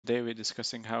Today we're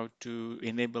discussing how to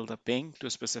enable the ping to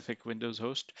a specific Windows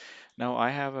host. Now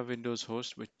I have a Windows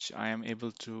host which I am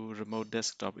able to remote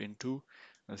desktop into.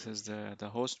 This is the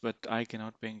host, but I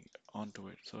cannot ping onto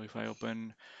it. So if I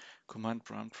open command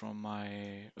prompt from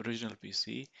my original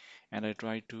PC and I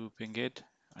try to ping it,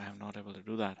 I am not able to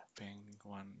do that. Ping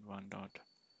one dot.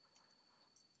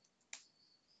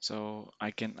 So I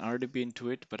can RDP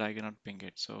into it, but I cannot ping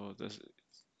it. So the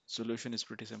solution is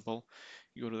pretty simple.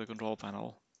 You go to the control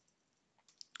panel,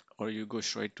 or you go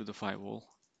straight to the firewall.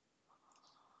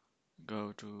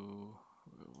 Go to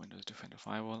Windows Defender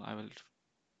Firewall. I will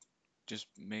just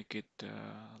make it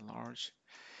large.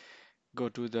 Go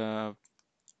to the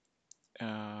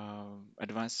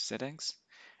advanced settings,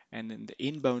 and in the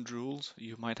inbound rules,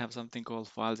 you might have something called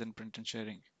files and print and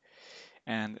sharing.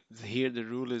 And here the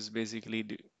rule is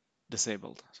basically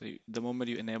disabled. So the moment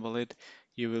you enable it,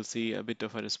 you will see a bit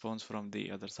of a response from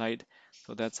the other side.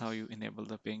 So that's how you enable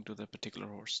the ping to the particular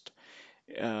host.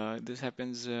 This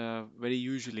happens very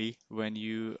usually when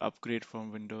you upgrade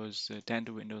from Windows 10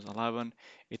 to Windows 11.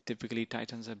 It typically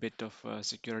tightens a bit of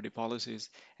security policies,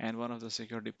 and one of the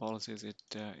security policies it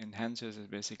enhances is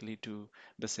basically to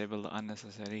disable the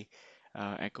unnecessary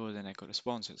echoes and echo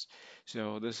responses.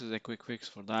 So this is a quick fix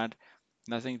for that.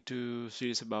 Nothing too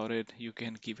serious about it. You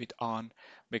can keep it on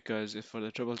because if for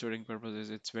the troubleshooting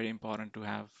purposes, it's very important to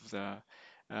have the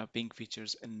ping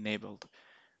features enabled.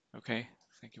 Okay,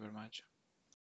 thank you very much.